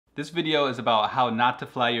This video is about how not to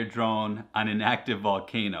fly your drone on an active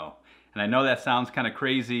volcano. And I know that sounds kind of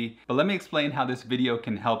crazy, but let me explain how this video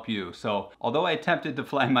can help you. So, although I attempted to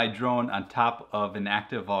fly my drone on top of an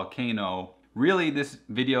active volcano, really this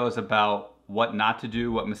video is about what not to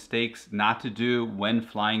do, what mistakes not to do when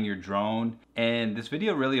flying your drone. And this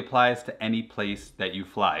video really applies to any place that you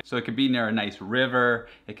fly. So it could be near a nice river,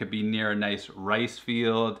 it could be near a nice rice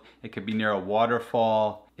field, it could be near a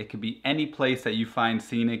waterfall, it could be any place that you find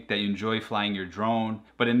scenic, that you enjoy flying your drone.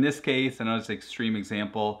 But in this case, I know it's an extreme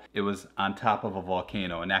example, it was on top of a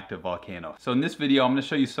volcano, an active volcano. So in this video, I'm gonna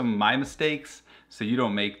show you some of my mistakes so you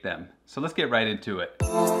don't make them. So let's get right into it.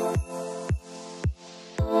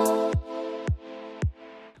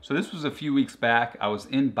 So this was a few weeks back. I was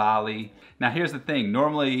in Bali. Now here's the thing,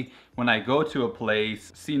 normally when I go to a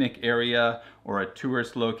place, scenic area or a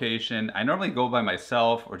tourist location, I normally go by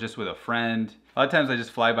myself or just with a friend. A lot of times I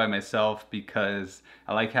just fly by myself because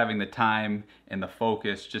I like having the time and the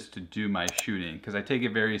focus just to do my shooting, because I take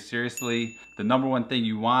it very seriously. The number one thing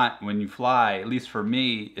you want when you fly, at least for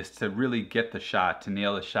me, is to really get the shot, to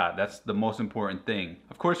nail the shot. That's the most important thing.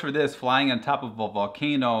 Of course, for this, flying on top of a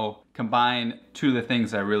volcano combine two of the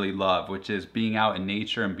things I really love, which is being out in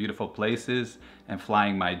nature and beautiful places and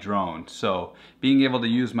flying my drone. So being able to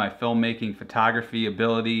use my filmmaking photography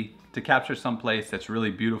ability to capture some place that's really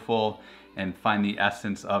beautiful and find the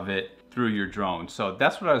essence of it through your drone. So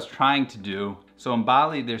that's what I was trying to do. So in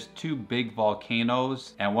Bali, there's two big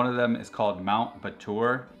volcanoes and one of them is called Mount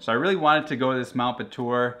Batur. So I really wanted to go to this Mount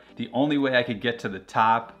Batur. The only way I could get to the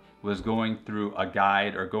top was going through a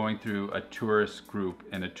guide or going through a tourist group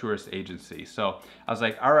in a tourist agency. So I was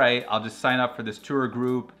like, all right, I'll just sign up for this tour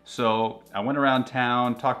group. So I went around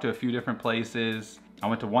town, talked to a few different places. I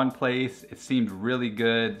went to one place, it seemed really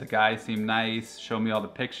good. The guy seemed nice, showed me all the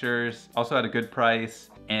pictures. Also had a good price,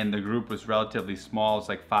 and the group was relatively small. It's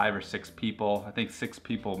like 5 or 6 people. I think 6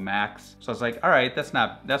 people max. So I was like, all right,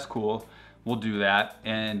 that's cool. We'll do that.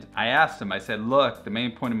 And I asked him, I said, look, the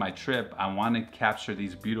main point of my trip, I want to capture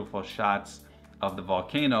these beautiful shots of the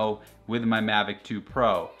volcano with my Mavic 2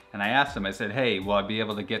 Pro. And I asked him, I said, hey, will I be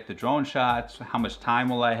able to get the drone shots? How much time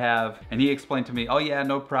will I have? And he explained to me, oh yeah,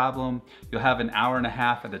 no problem. You'll have an hour and a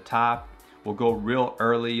half at the top. We'll go real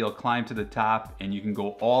early, you'll climb to the top and you can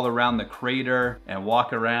go all around the crater and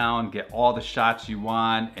walk around, get all the shots you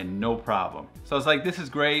want and no problem. So I was like, this is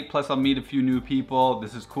great, plus I'll meet a few new people,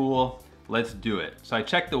 this is cool, let's do it. So I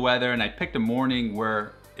checked the weather and I picked a morning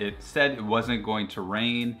where it said it wasn't going to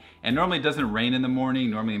rain, and normally it doesn't rain in the morning.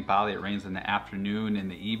 Normally in Bali it rains in the afternoon, in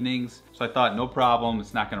the evenings. So I thought, no problem,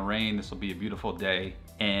 it's not gonna rain, this will be a beautiful day.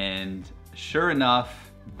 And sure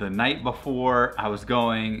enough, the night before I was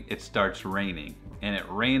going, it starts raining. And it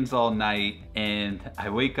rains all night, and I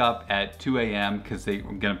wake up at 2 a.m. because they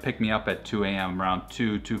were gonna pick me up at 2 a.m. around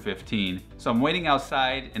 2:15. So I'm waiting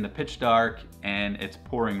outside in the pitch dark and it's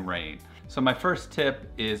pouring rain. So my first tip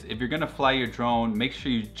is, if you're gonna fly your drone, make sure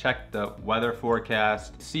you check the weather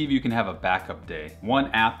forecast, see if you can have a backup day. One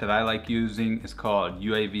app that I like using is called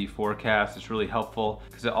UAV Forecast. It's really helpful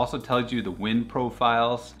because it also tells you the wind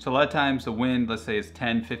profiles. So a lot of times the wind, let's say, is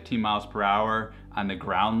 10, 15 miles per hour on the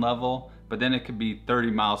ground level, but then it could be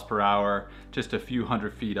 30 miles per hour just a few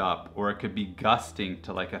hundred feet up, or it could be gusting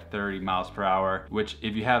to like a 30 miles per hour, which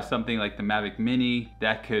if you have something like the Mavic Mini,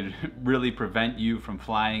 that could really prevent you from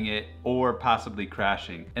flying it or possibly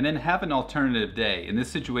crashing. And then have an alternative day. In this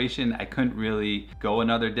situation, I couldn't really go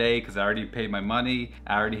another day because I already paid my money.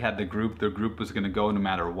 I already had the group was gonna go no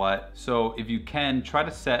matter what. So if you can, try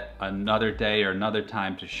to set another day or another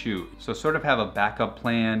time to shoot. So sort of have a backup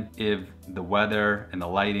plan if the weather and the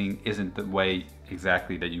lighting isn't the way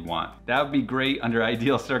exactly that you want. That would be great under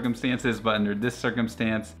ideal circumstances, but under this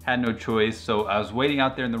circumstance, had no choice. So I was waiting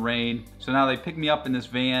out there in the rain. So now they pick me up in this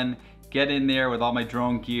van, get in there with all my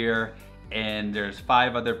drone gear, and there's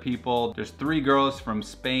 5 other people. There's 3 girls from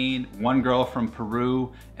Spain, 1 girl from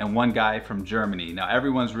Peru, and 1 guy from Germany. Now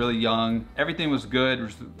everyone's really young. Everything was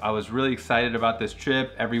good. I was really excited about this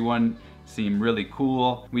trip. Everyone seemed really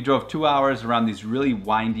cool. We drove 2 hours around these really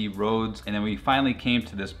windy roads, and then we finally came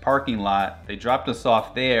to this parking lot. They dropped us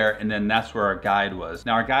off there, and then that's where our guide was.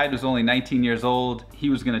 Now our guide was only 19 years old. He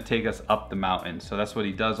was gonna take us up the mountain, so that's what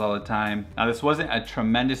he does all the time. Now this wasn't a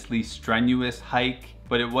tremendously strenuous hike.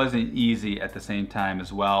 but it wasn't easy at the same time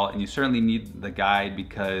as well. And you certainly need the guide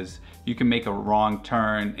because you can make a wrong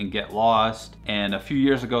turn and get lost. And a few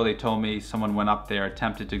years ago, they told me someone went up there,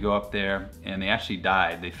 attempted to go up there, and they actually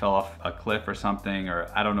died. They fell off a cliff or something,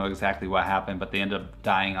 or I don't know exactly what happened, but they ended up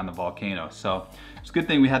dying on the volcano. So it's a good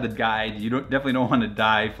thing we had the guide. You definitely don't want to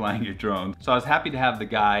die flying your drone. So I was happy to have the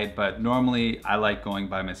guide, but normally I like going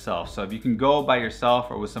by myself. So if you can go by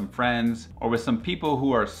yourself or with some friends or with some people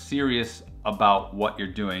who are serious about what you're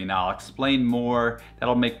doing. Now I'll explain more,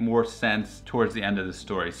 that'll make more sense towards the end of the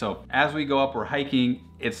story. So as we go up, we're hiking,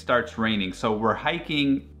 it starts raining. So we're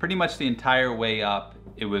hiking pretty much the entire way up.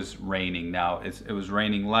 It was raining. Now it was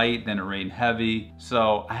raining light, then it rained heavy.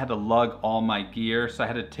 So I had to lug all my gear. So I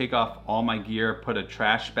had to take off all my gear, put a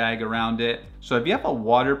trash bag around it. So if you have a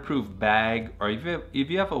waterproof bag, or if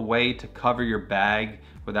you have a way to cover your bag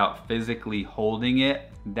without physically holding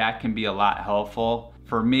it, that can be a lot helpful.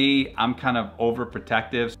 For me, I'm kind of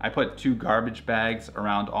overprotective. I put 2 garbage bags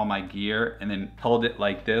around all my gear and then held it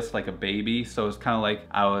like this, like a baby. So it's kind of like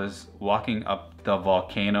I was walking up the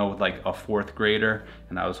volcano with like a 4th grader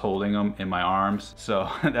and I was holding them in my arms. So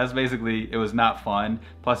that's basically, it was not fun.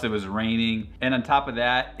 Plus it was raining. And on top of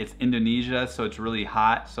that, it's Indonesia, so it's really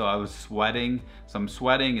hot. So I was sweating. So I'm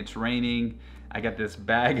sweating, it's raining. I got this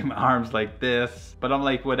bag in my arms like this, but I'm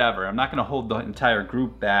like, whatever. I'm not gonna hold the entire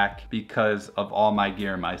group back because of all my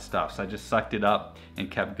gear and my stuff. So I just sucked it up and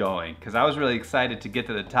kept going because I was really excited to get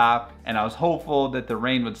to the top and I was hopeful that the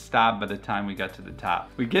rain would stop by the time we got to the top.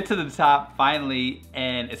 We get to the top finally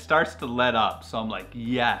and it starts to let up. So I'm like,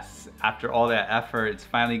 yes, after all that effort, it's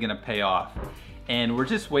finally gonna pay off. And we're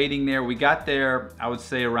just waiting there. We got there, I would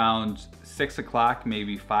say around 6 o'clock,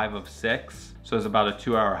 maybe 5 of 6. So it's about a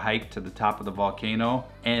 2-hour hike to the top of the volcano.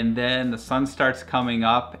 And then the sun starts coming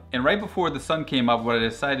up. And right before the sun came up, what I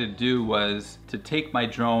decided to do was to take my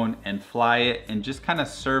drone and fly it and just kind of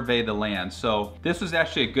survey the land. So this was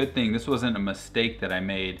actually a good thing. This wasn't a mistake that I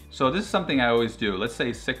made. So this is something I always do. Let's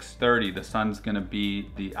say 6:30, the sun's gonna be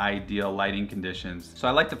the ideal lighting conditions. So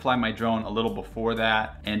I like to fly my drone a little before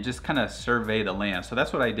that and just kind of survey the land. So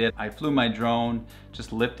that's what I did. I flew my drone,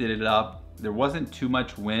 just lifted it up. There wasn't too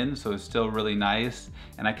much wind, so it's still really nice.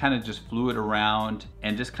 And I kind of just flew it around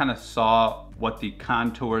and just kind of saw what the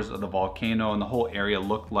contours of the volcano and the whole area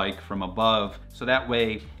looked like from above. So that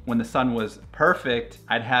way, when the sun was perfect,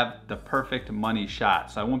 I'd have the perfect money shot.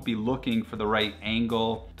 So I wouldn't be looking for the right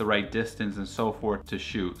angle, the right distance and so forth to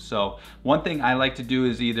shoot. So one thing I like to do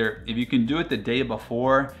is either, if you can do it the day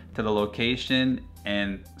before to the location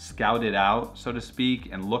and scout it out, so to speak,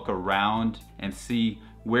 and look around and see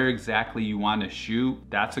where exactly you want to shoot.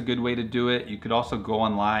 That's a good way to do it. You could also go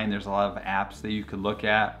online. There's a lot of apps that you could look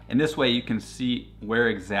at. And this way you can see where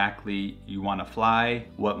exactly you want to fly,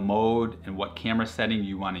 what mode and what camera setting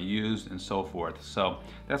you want to use and so forth. So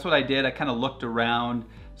that's what I did. I kind of looked around,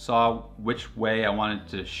 saw which way I wanted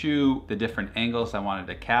to shoot, the different angles I wanted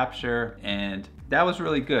to capture, and that was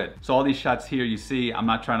really good. So all these shots here, you see, I'm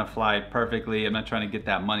not trying to fly perfectly. I'm not trying to get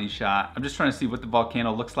that money shot. I'm just trying to see what the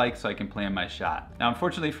volcano looks like so I can plan my shot. Now,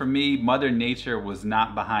 unfortunately for me, Mother Nature was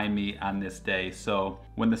not behind me on this day. So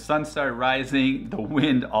when the sun started rising, the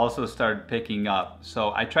wind also started picking up.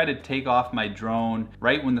 So I tried to take off my drone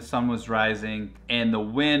right when the sun was rising and the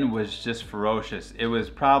wind was just ferocious. It was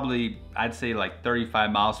probably, I'd say like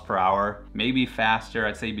 35 miles per hour, maybe faster.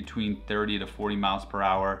 I'd say between 30 to 40 miles per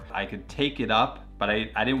hour. I could take it up, but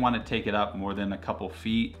I didn't want to take it up more than a couple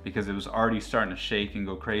feet because it was already starting to shake and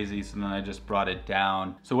go crazy. So then I just brought it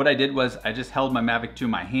down. So what I did was I just held my Mavic 2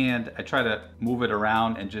 in my hand. I tried to move it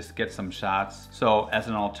around and just get some shots. So as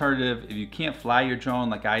an alternative, if you can't fly your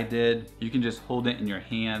drone like I did, you can just hold it in your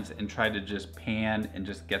hands and try to just pan and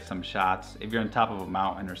just get some shots. If you're on top of a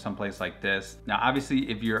mountain or someplace like this. Now, obviously,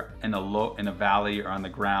 if you're in a valley or on the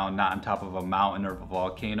ground, not on top of a mountain or a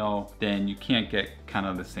volcano, then you can't get kind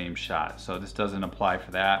of the same shot. So this doesn't apply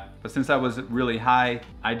for that. But since I was really high,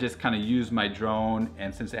 I just kind of used my drone,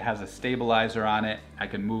 and since it has a stabilizer on it, I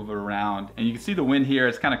can move it around. And you can see the wind here.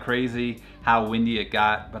 It's kind of crazy how windy it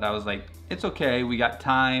got, but I was like, it's okay, we got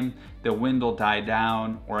time. The wind will die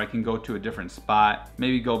down, or I can go to a different spot,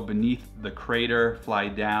 maybe go beneath the crater, fly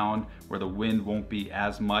down where the wind won't be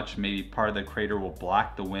as much. Maybe part of the crater will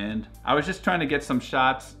block the wind. I was just trying to get some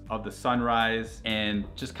shots of the sunrise and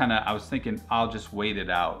just kind of, I was thinking I'll just wait it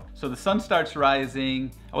out. So the sun starts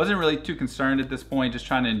rising. I wasn't really too concerned at this point, just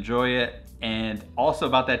trying to enjoy it. And also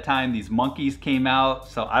about that time, these monkeys came out.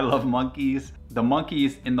 So I love monkeys. The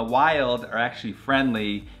monkeys in the wild are actually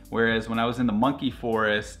friendly, whereas when I was in the monkey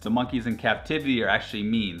forest, the monkeys in captivity are actually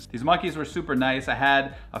mean. These monkeys were super nice. I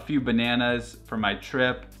had a few bananas for my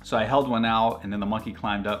trip, so I held one out and then the monkey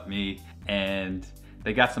climbed up me and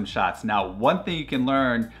they got some shots. Now, one thing you can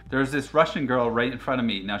learn, there's this Russian girl right in front of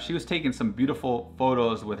me. Now, she was taking some beautiful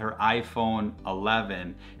photos with her iPhone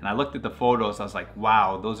 11, and I looked at the photos, I was like,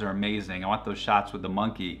 wow, those are amazing. I want those shots with the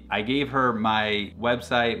monkey. I gave her my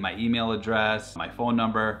website, my email address, my phone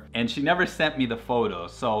number, and she never sent me the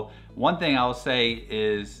photos. So one thing I'll say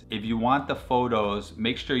is, if you want the photos,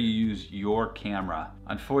 make sure you use your camera.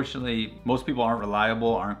 Unfortunately, most people aren't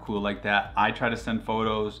reliable, aren't cool like that. I try to send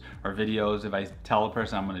photos or videos. If I tell a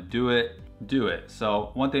person I'm gonna do it, do it.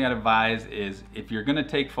 So one thing I'd advise is, if you're gonna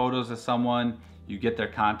take photos of someone, you get their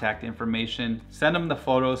contact information, send them the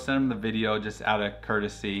photos, send them the video, just out of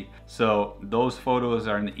courtesy. So those photos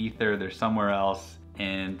are in the ether, they're somewhere else,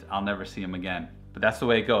 and I'll never see them again. But that's the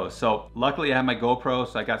way it goes. So luckily I have my GoPro,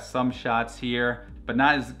 so I got some shots here, but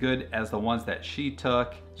not as good as the ones that she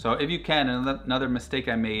took. So if you can, another mistake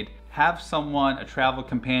I made, have someone, a travel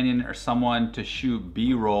companion or someone to shoot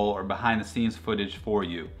B-roll or behind the scenes footage for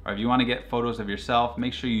you. Or if you want to get photos of yourself,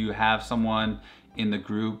 make sure you have someone in the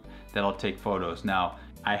group that'll take photos. Now,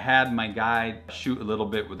 I had my guide shoot a little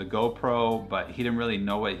bit with the GoPro, but he didn't really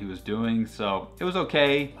know what he was doing, so it was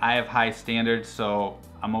okay. I have high standards, so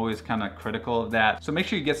I'm always kind of critical of that. So make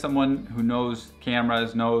sure you get someone who knows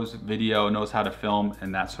cameras, knows video, knows how to film,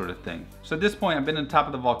 and that sort of thing. So at this point, I've been on top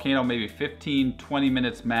of the volcano maybe 15, 20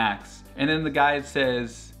 minutes max, and then the guide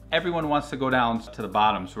says, everyone wants to go down to the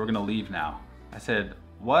bottom, so we're gonna leave now. I said,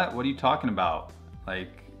 what? What are you talking about? Like,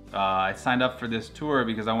 I signed up for this tour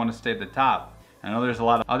because I want to stay at the top. I know there's a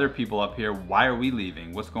lot of other people up here. Why are we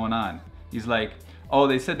leaving? What's going on? He's like, oh,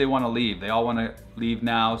 they said they want to leave. They all want to leave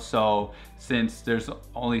now. So since there's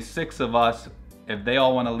only 6 of us, if they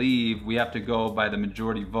all want to leave, we have to go by the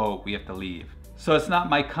majority vote. We have to leave. So it's not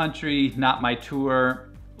my country, not my tour.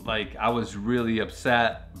 Like, I was really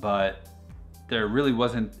upset, but there really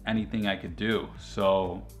wasn't anything I could do.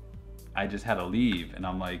 So I just had to leave. And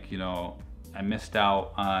I'm like, you know, I missed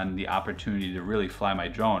out on the opportunity to really fly my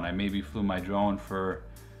drone. I maybe flew my drone for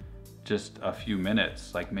just a few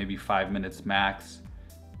minutes, like maybe 5 minutes max,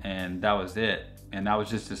 and that was it. And that was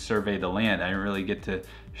just to survey the land. I didn't really get to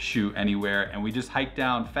shoot anywhere, and we just hiked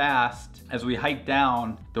down fast. As we hiked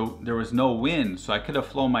down, there was no wind, so I could have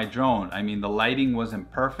flown my drone. I mean, the lighting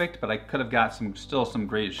wasn't perfect, but I could have got still some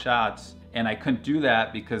great shots, and I couldn't do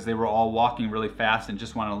that because they were all walking really fast and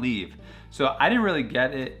just want to leave. So I didn't really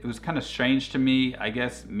get it. It was kind of strange to me. I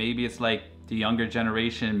guess maybe it's like the younger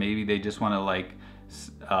generation, maybe they just want to like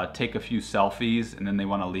take a few selfies and then they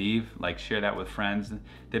want to leave, like share that with friends.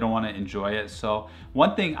 They don't want to enjoy it. So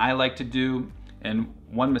one thing I like to do, and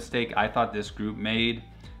one mistake I thought this group made,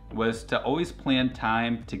 was to always plan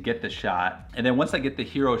time to get the shot. And then once I get the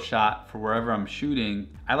hero shot for wherever I'm shooting,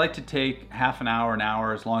 I like to take half an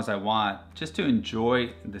hour, as long as I want, just to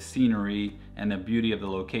enjoy the scenery and the beauty of the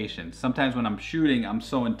location. Sometimes when I'm shooting, I'm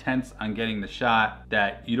so intense on getting the shot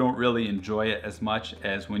that you don't really enjoy it as much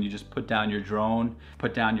as when you just put down your drone,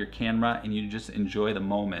 put down your camera, and you just enjoy the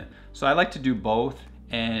moment. So I like to do both.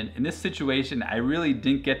 And in this situation, I really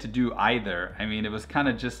didn't get to do either. I mean, it was kind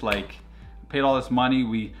of just like, paid all this money,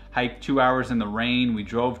 we hiked 2 hours in the rain, we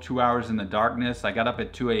drove 2 hours in the darkness. I got up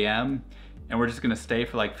at 2 a.m. and we're just gonna stay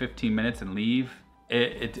for like 15 minutes and leave.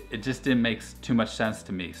 It just didn't make too much sense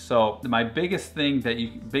to me. So my biggest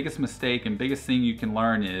mistake and biggest thing you can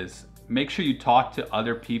learn is make sure you talk to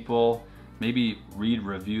other people, maybe read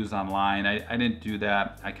reviews online. I didn't do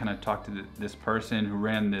that. I kind of talked to this person who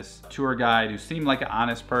ran this tour guide who seemed like an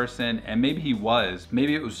honest person, and maybe he was.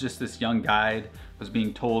 Maybe it was just this young guide was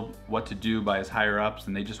being told what to do by his higher ups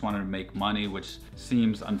and they just wanted to make money, which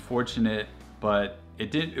seems unfortunate, but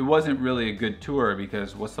it wasn't really a good tour,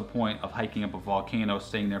 because what's the point of hiking up a volcano,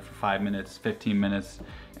 staying there for 5 minutes, 15 minutes,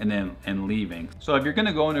 and leaving? So if you're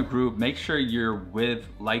gonna go in a group, make sure you're with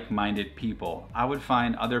like-minded people. I would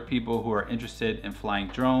find other people who are interested in flying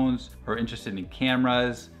drones, or interested in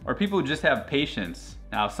cameras, or people who just have patience.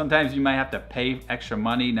 Now, sometimes you might have to pay extra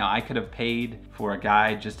money. Now, I could have paid for a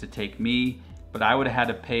guide just to take me, but I would have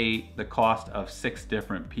had to pay the cost of 6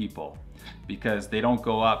 different people, because they don't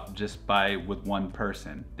go up just with one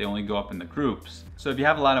person. They only go up in the groups. So if you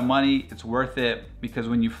have a lot of money, it's worth it, because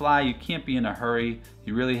when you fly, you can't be in a hurry.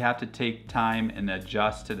 You really have to take time and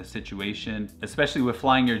adjust to the situation. Especially with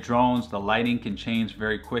flying your drones, the lighting can change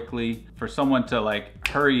very quickly. For someone to like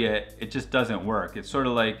hurry it just doesn't work. It's sort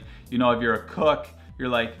of like, you know, if you're a cook, you're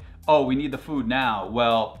like, oh, we need the food now.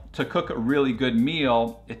 Well, to cook a really good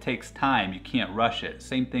meal, it takes time. You can't rush it.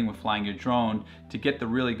 Same thing with flying your drone. To get the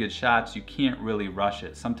really good shots, you can't really rush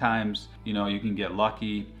it. Sometimes, you know, you can get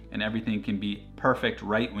lucky and everything can be perfect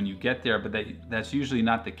right when you get there, but that's usually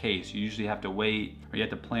not the case. You usually have to wait, or you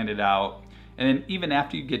have to plan it out. And then even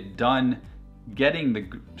after you get done getting the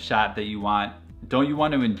shot that you want, don't you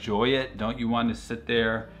want to enjoy it? Don't you want to sit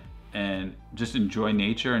there and just enjoy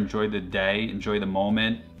nature, enjoy the day, enjoy the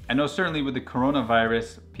moment? I know certainly with the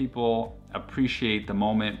coronavirus, people appreciate the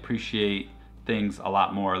moment, appreciate things a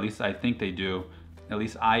lot more. At least I think they do. At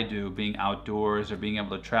least I do, being outdoors or being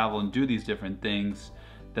able to travel and do these different things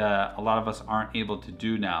that a lot of us aren't able to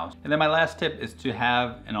do now. And then my last tip is to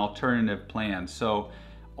have an alternative plan. So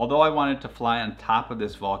although I wanted to fly on top of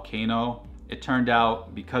this volcano, it turned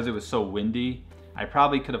out because it was so windy, I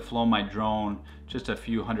probably could have flown my drone just a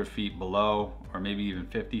few 100 feet below, or maybe even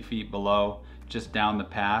 50 feet below, just down the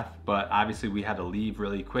path. But obviously we had to leave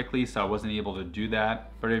really quickly, so I wasn't able to do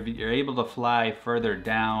that. But if you're able to fly further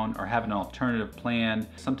down or have an alternative plan,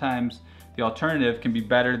 sometimes the alternative can be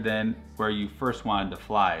better than where you first wanted to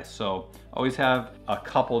fly. So always have a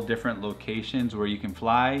couple different locations where you can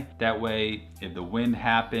fly. That way, if the wind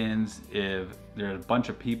happens, if there's a bunch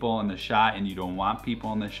of people in the shot and you don't want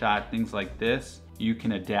people in the shot, things like this, you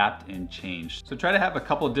can adapt and change. So try to have a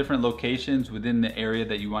couple of different locations within the area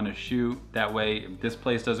that you want to shoot. That way, if this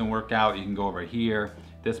place doesn't work out, you can go over here.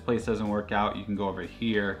 This place doesn't work out, you can go over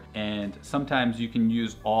here. And sometimes you can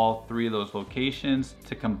use all three of those locations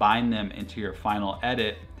to combine them into your final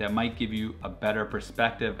edit that might give you a better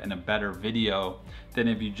perspective and a better video than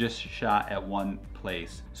if you just shot at one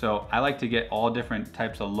place. So I like to get all different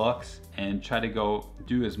types of looks and try to go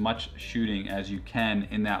do as much shooting as you can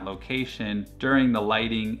in that location during the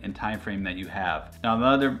lighting and time frame that you have. Now,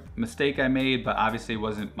 another mistake I made, but obviously it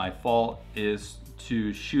wasn't my fault, is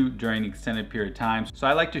to shoot during an extended period of time. So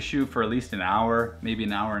I like to shoot for at least an hour, maybe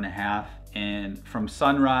an hour and a half. And from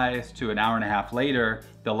sunrise to an hour and a half later,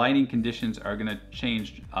 the lighting conditions are gonna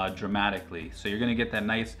change dramatically. So you're gonna get that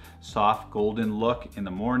nice, soft, golden look in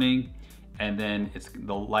the morning. And then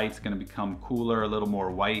the light's gonna become cooler, a little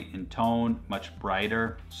more white in tone, much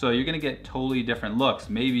brighter. So you're gonna get totally different looks.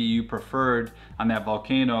 Maybe you preferred on that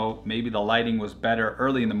volcano, maybe the lighting was better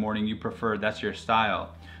early in the morning, you preferred, that's your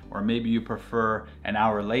style. Or maybe you prefer an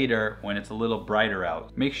hour later when it's a little brighter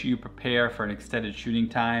out. Make sure you prepare for an extended shooting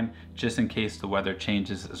time just in case the weather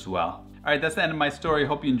changes as well. All right, that's the end of my story.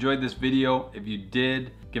 Hope you enjoyed this video. If you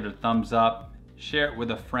did, give it a thumbs up, share it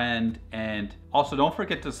with a friend, and also don't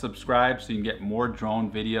forget to subscribe so you can get more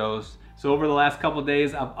drone videos. So over the last couple of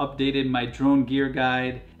days, I've updated my drone gear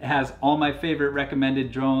guide. It has all my favorite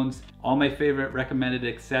recommended drones, all my favorite recommended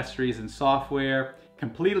accessories and software,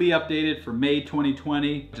 completely updated for May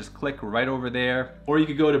 2020. Just click right over there. Or you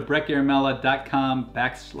could go to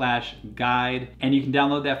brettgaramella.com/guide and you can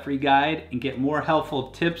download that free guide and get more helpful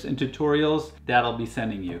tips and tutorials that I'll be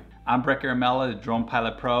sending you. I'm Brett Garamella, the Drone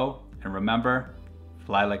Pilot Pro, and remember,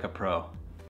 fly like a pro.